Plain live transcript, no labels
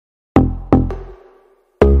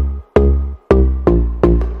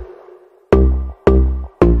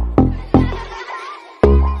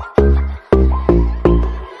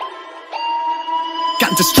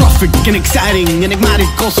freaking exciting, enigmatic,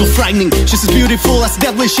 also frightening. She's as beautiful as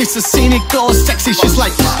deadly, she's as cynical as sexy. She's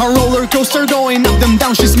like a roller coaster going up and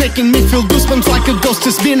down. She's making me feel goosebumps like a ghost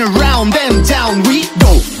has been around and down. We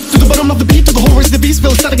go to the bottom of the beat, to the whole race, the beast,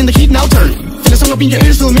 feel static in the heat, now turn. Feel the song up in your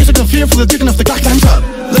ears, feel the music of fear, feel the ticking of the clock, time's up.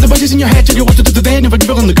 Let the voices in your head tell you what to do today, never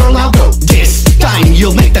give up on the girl, I'll go. This time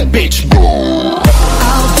you'll make that bitch.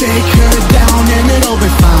 I'll take her down and it'll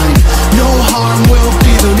be fine. No harm will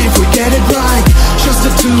be done if we get it right. Just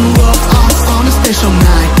the two of us on a special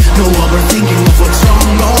night. No overthinking of what's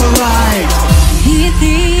wrong or right. He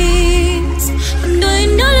thinks I'm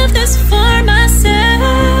doing all of this for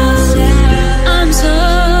myself. I'm so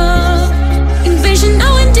impatient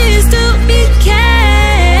knowing this to be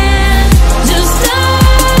kept. Just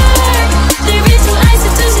start. There is no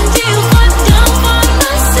isotopes until you fall down for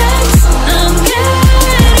my sex. I'm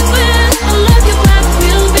getting wet. I love you, but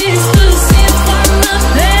will be exclusive for my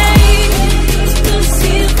pain.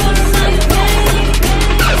 Exclusive for my pain.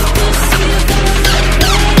 Exclusive for my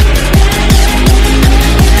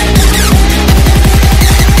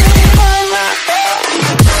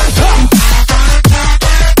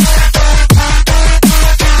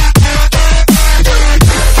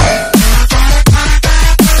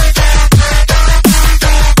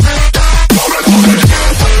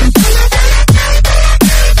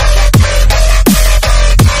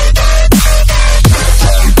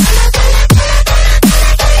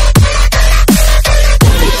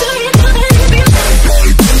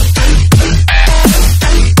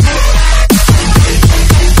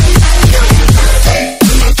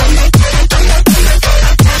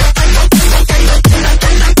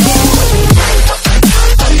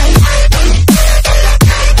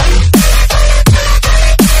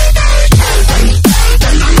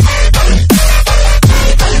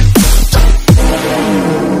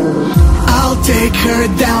take her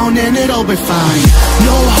down and it'll be fine.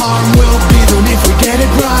 No harm will be done if we get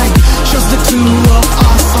it right. Just the two of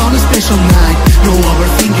us on a special night.